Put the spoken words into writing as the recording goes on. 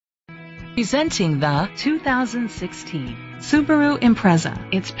Presenting the 2016 Subaru Impreza.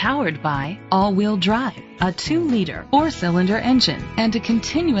 It's powered by all-wheel drive, a 2-liter 4-cylinder engine, and a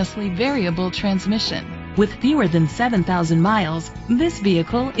continuously variable transmission. With fewer than 7,000 miles, this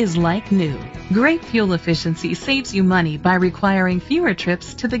vehicle is like new. Great fuel efficiency saves you money by requiring fewer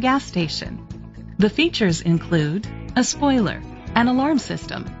trips to the gas station. The features include a spoiler, an alarm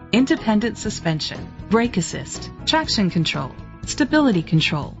system, independent suspension, brake assist, traction control, stability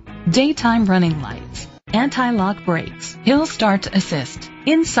control, daytime running lights, anti-lock brakes, hill start assist.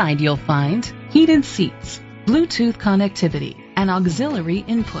 Inside you'll find heated seats, Bluetooth connectivity, an auxiliary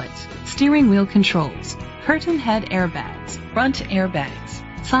input, steering wheel controls, curtain head airbags, front airbags,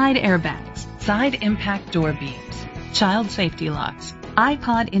 side impact door beams, child safety locks,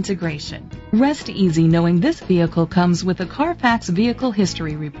 iPod integration. Rest easy knowing this vehicle comes with a Carfax Vehicle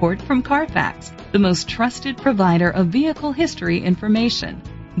History Report from Carfax, the most trusted provider of vehicle history information.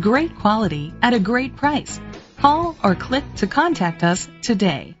 Great quality at a great price. Call or click to contact us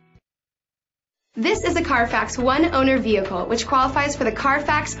today. This is a Carfax one-owner vehicle which qualifies for the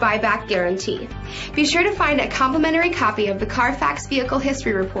Carfax buyback guarantee. Be sure to find a complimentary copy of the Carfax Vehicle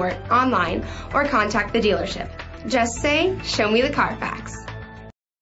History Report online or contact the dealership. Just say, "Show me the Carfax."